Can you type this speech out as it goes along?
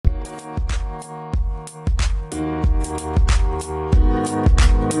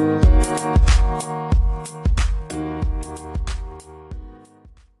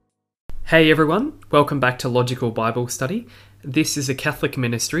Hey everyone, welcome back to Logical Bible Study. This is a Catholic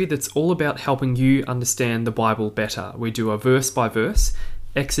ministry that's all about helping you understand the Bible better. We do a verse by verse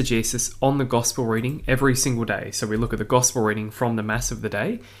exegesis on the Gospel reading every single day. So we look at the Gospel reading from the Mass of the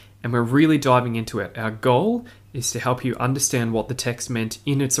day and we're really diving into it. Our goal is to help you understand what the text meant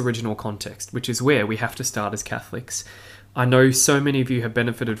in its original context, which is where we have to start as Catholics. I know so many of you have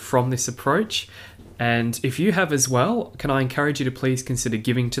benefited from this approach, and if you have as well, can I encourage you to please consider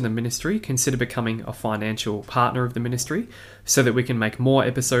giving to the ministry, consider becoming a financial partner of the ministry so that we can make more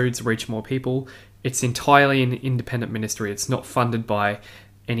episodes, reach more people. It's entirely an independent ministry. It's not funded by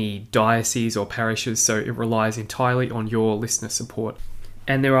any diocese or parishes, so it relies entirely on your listener support.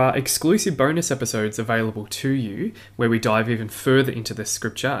 And there are exclusive bonus episodes available to you where we dive even further into the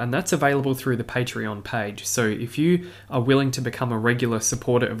scripture, and that's available through the Patreon page. So if you are willing to become a regular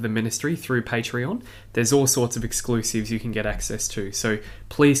supporter of the ministry through Patreon, there's all sorts of exclusives you can get access to. So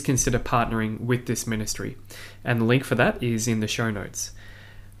please consider partnering with this ministry. And the link for that is in the show notes.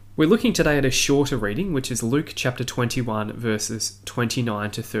 We're looking today at a shorter reading, which is Luke chapter 21, verses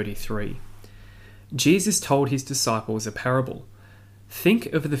 29 to 33. Jesus told his disciples a parable. Think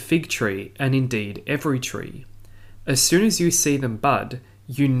of the fig tree, and indeed every tree. As soon as you see them bud,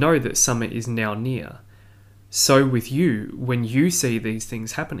 you know that summer is now near. So with you, when you see these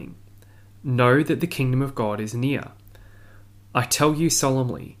things happening, know that the kingdom of God is near. I tell you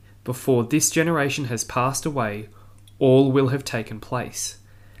solemnly, before this generation has passed away, all will have taken place.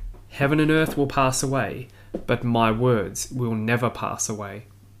 Heaven and earth will pass away, but my words will never pass away.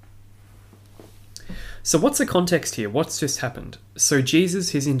 So what's the context here? What's just happened? So Jesus,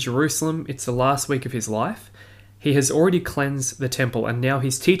 he's in Jerusalem. It's the last week of his life. He has already cleansed the temple, and now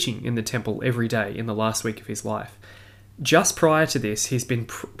he's teaching in the temple every day in the last week of his life. Just prior to this, he's been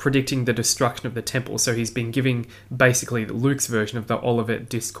predicting the destruction of the temple. So he's been giving basically Luke's version of the Olivet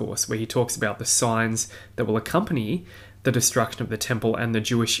Discourse, where he talks about the signs that will accompany the destruction of the temple and the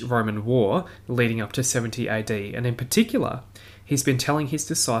Jewish-Roman war leading up to 70 AD. And in particular, he's been telling his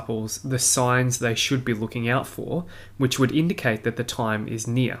disciples the signs they should be looking out for, which would indicate that the time is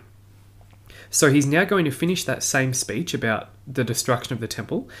near. So he's now going to finish that same speech about the destruction of the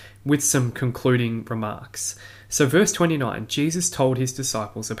temple with some concluding remarks. So verse 29, Jesus told his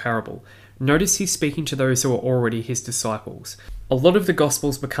disciples a parable. Notice he's speaking to those who are already his disciples. A lot of the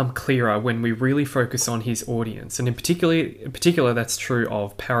Gospels become clearer when we really focus on his audience, and in particular that's true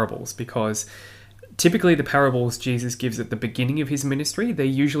of parables, because typically the parables Jesus gives at the beginning of his ministry, they're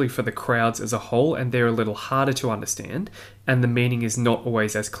usually for the crowds as a whole, and they're a little harder to understand, and the meaning is not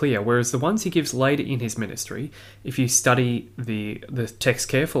always as clear. Whereas the ones he gives later in his ministry, if you study the text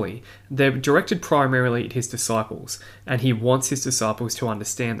carefully, they're directed primarily at his disciples, and he wants his disciples to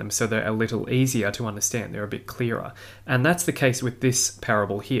understand them, so they're a little easier to understand. They're a bit clearer. And that's the case with this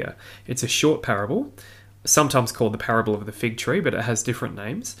parable here. It's a short parable, sometimes called the parable of the fig tree, but it has different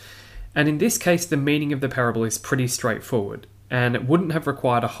names. And in this case, the meaning of the parable is pretty straightforward, and it wouldn't have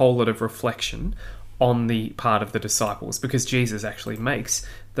required a whole lot of reflection on the part of the disciples, because Jesus actually makes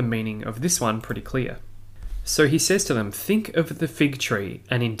the meaning of this one pretty clear. So he says to them, think of the fig tree,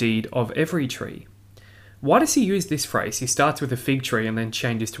 and indeed of every tree. Why does he use this phrase? He starts with a fig tree and then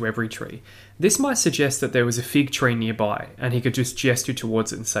changes to every tree. This might suggest that there was a fig tree nearby, and he could just gesture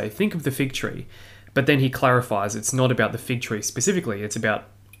towards it and say, think of the fig tree. But then he clarifies it's not about the fig tree specifically, it's about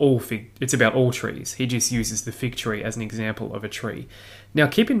all trees. He just uses the fig tree as an example of a tree. Now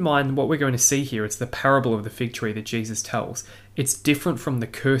keep in mind what we're going to see here. It's the parable of the fig tree that Jesus tells. It's different from the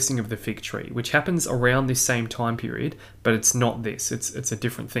cursing of the fig tree, which happens around this same time period, but it's not this. It's a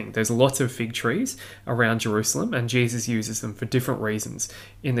different thing. There's lots of fig trees around Jerusalem, and Jesus uses them for different reasons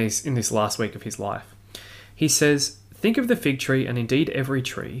in this last week of his life. He says, think of the fig tree, and indeed every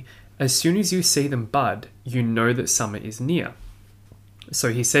tree. As soon as you see them bud, you know that summer is near.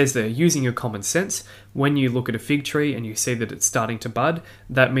 So he says there, using your common sense, when you look at a fig tree and you see that it's starting to bud,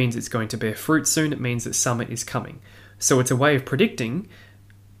 that means it's going to bear fruit soon. It means that summer is coming. So it's a way of predicting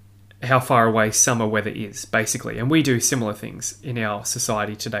how far away summer weather is, basically. And we do similar things in our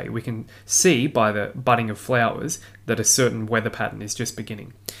society today. We can see by the budding of flowers that a certain weather pattern is just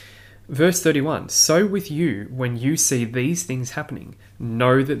beginning. Verse 31, so with you, when you see these things happening,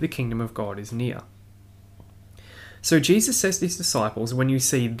 know that the kingdom of God is near. So Jesus says to his disciples, when you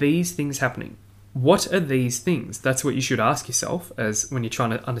see these things happening, what are these things? That's what you should ask yourself as when you're trying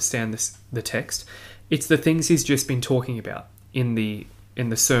to understand the text. It's the things he's just been talking about in the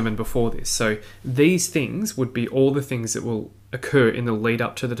sermon before this. So these things would be all the things that will occur in the lead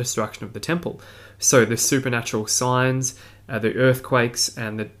up to the destruction of the temple. So the supernatural signs, the earthquakes,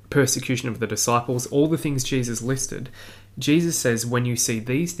 and the persecution of the disciples, all the things Jesus listed. Jesus says, when you see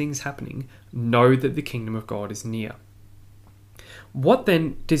these things happening, know that the kingdom of God is near. What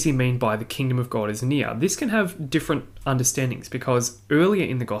then does he mean by the kingdom of God is near? This can have different understandings because earlier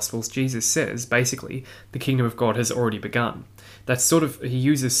in the Gospels, Jesus says, basically, the kingdom of God has already begun. That's he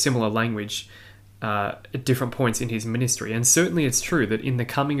uses similar language at different points in his ministry. And certainly it's true that in the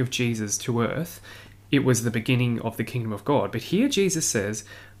coming of Jesus to earth, it was the beginning of the kingdom of God. But here Jesus says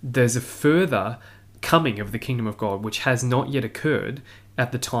there's a further coming of the kingdom of God which has not yet occurred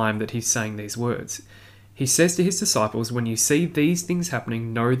at the time that he's saying these words. He says to his disciples, when you see these things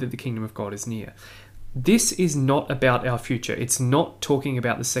happening, know that the kingdom of God is near. This is not about our future. It's not talking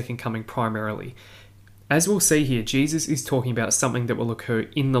about the second coming primarily. As we'll see here, Jesus is talking about something that will occur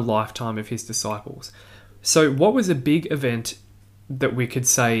in the lifetime of his disciples. So what was a big event that we could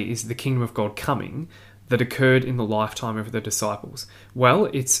say is the kingdom of God coming that occurred in the lifetime of the disciples? Well,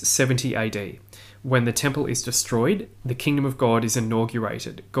 it's 70 AD. When the temple is destroyed, the kingdom of God is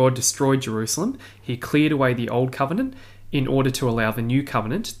inaugurated. God destroyed Jerusalem. He cleared away the old covenant in order to allow the new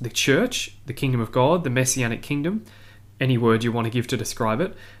covenant, the church, the kingdom of God, the messianic kingdom, any word you want to give to describe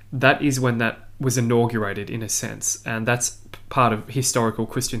it. That is when that was inaugurated in a sense. And that's part of historical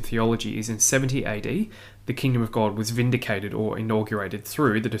Christian theology, is in 70 AD, the kingdom of God was vindicated or inaugurated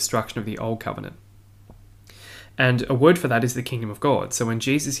through the destruction of the old covenant. And a word for that is the kingdom of God. So when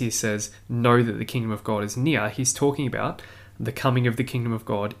Jesus here says, know that the kingdom of God is near, he's talking about the coming of the kingdom of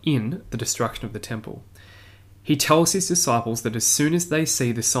God in the destruction of the temple. He tells his disciples that as soon as they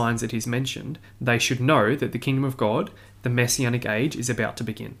see the signs that he's mentioned, they should know that the kingdom of God, the messianic age, is about to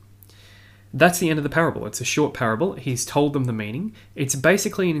begin. That's the end of the parable. It's a short parable. He's told them the meaning. It's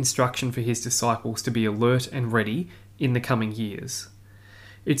basically an instruction for his disciples to be alert and ready in the coming years.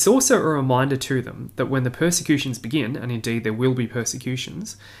 It's also a reminder to them that when the persecutions begin, and indeed there will be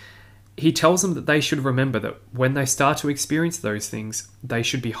persecutions, he tells them that they should remember that when they start to experience those things, they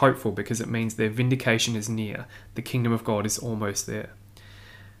should be hopeful because it means their vindication is near. The kingdom of God is almost there.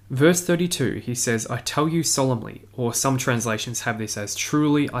 Verse 32, he says, I tell you solemnly, or some translations have this as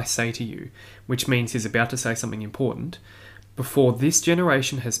truly I say to you, which means he's about to say something important. Before this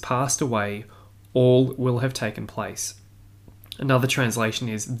generation has passed away, all will have taken place. Another translation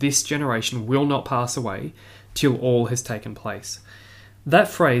is, this generation will not pass away till all has taken place. That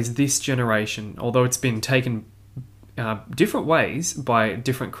phrase, this generation, although it's been taken different ways by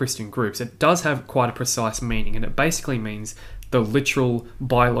different Christian groups, it does have quite a precise meaning, and it basically means the literal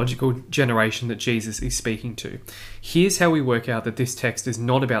biological generation that Jesus is speaking to. Here's how we work out that this text is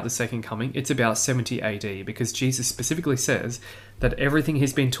not about the second coming, it's about 70 AD, because Jesus specifically says that everything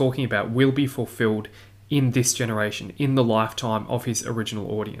he's been talking about will be fulfilled in this generation, in the lifetime of his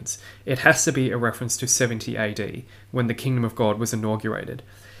original audience. It has to be a reference to 70 AD, when the kingdom of God was inaugurated.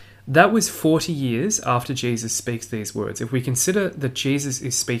 That was 40 years after Jesus speaks these words. If we consider that Jesus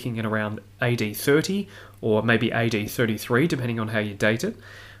is speaking in around AD 30, or maybe AD 33, depending on how you date it,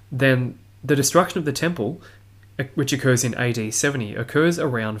 then the destruction of the temple, which occurs in AD 70, occurs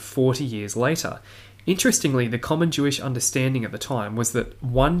around 40 years later. Interestingly, the common Jewish understanding at the time was that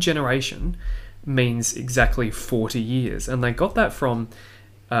one generation means exactly 40 years. And they got that from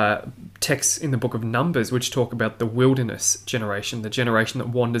texts in the book of Numbers, which talk about the wilderness generation, the generation that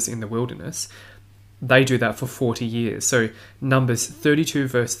wanders in the wilderness. They do that for 40 years. So Numbers 32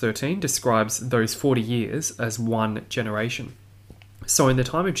 verse 13 describes those 40 years as one generation. So in the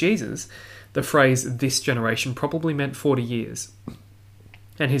time of Jesus, the phrase this generation probably meant 40 years.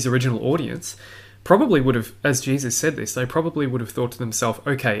 And his original audience probably would have, as Jesus said this, they probably would have thought to themselves,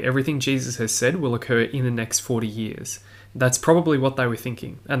 okay, everything Jesus has said will occur in the next 40 years. That's probably what they were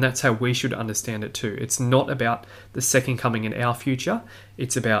thinking, and that's how we should understand it too. It's not about the second coming in our future,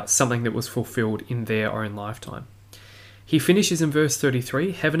 it's about something that was fulfilled in their own lifetime. He finishes in verse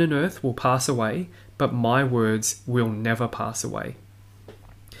 33, heaven and earth will pass away, but my words will never pass away.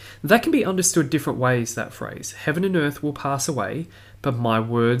 That can be understood different ways, that phrase. Heaven and earth will pass away, but my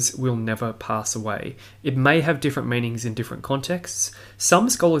words will never pass away. It may have different meanings in different contexts. Some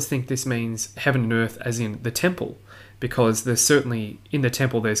scholars think this means heaven and earth as in the temple, because there's certainly, in the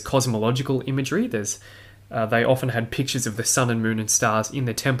temple, there's cosmological imagery. They often had pictures of the sun and moon and stars in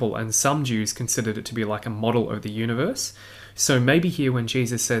the temple, and some Jews considered it to be like a model of the universe. So maybe here when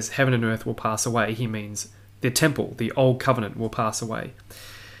Jesus says heaven and earth will pass away, he means the temple, the old covenant, will pass away.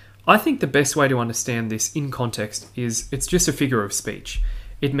 I think the best way to understand this in context is it's just a figure of speech.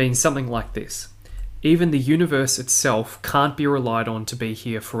 It means something like this. Even the universe itself can't be relied on to be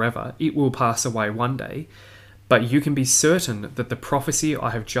here forever. It will pass away one day, but you can be certain that the prophecy I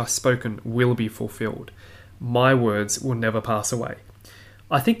have just spoken will be fulfilled. My words will never pass away.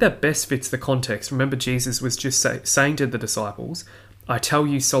 I think that best fits the context. Remember, Jesus was just saying to the disciples, I tell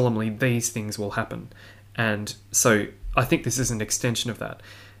you solemnly, these things will happen. And so I think this is an extension of that.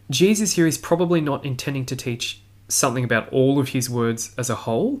 Jesus here is probably not intending to teach something about all of his words as a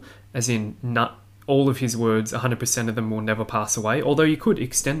whole, as in not all of his words, 100% of them will never pass away, although you could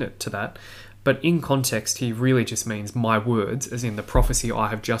extend it to that. But in context, he really just means my words, as in the prophecy I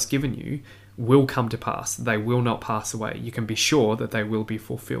have just given you, will come to pass. They will not pass away. You can be sure that they will be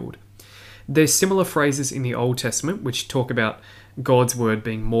fulfilled. There's similar phrases in the Old Testament which talk about God's word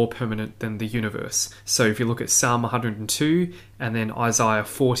being more permanent than the universe. So if you look at Psalm 102 and then Isaiah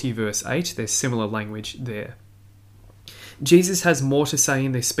 40 verse 8, there's similar language there. Jesus has more to say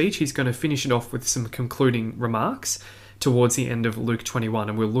in this speech. He's going to finish it off with some concluding remarks towards the end of Luke 21,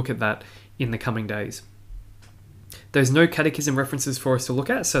 and we'll look at that in the coming days. There's no catechism references for us to look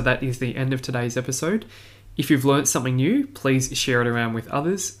at, so that is the end of today's episode. If you've learnt something new, please share it around with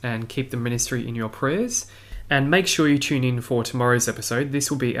others and keep the ministry in your prayers. And make sure you tune in for tomorrow's episode. This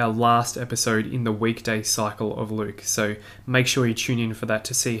will be our last episode in the weekday cycle of Luke, so make sure you tune in for that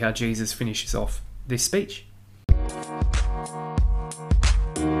to see how Jesus finishes off this speech.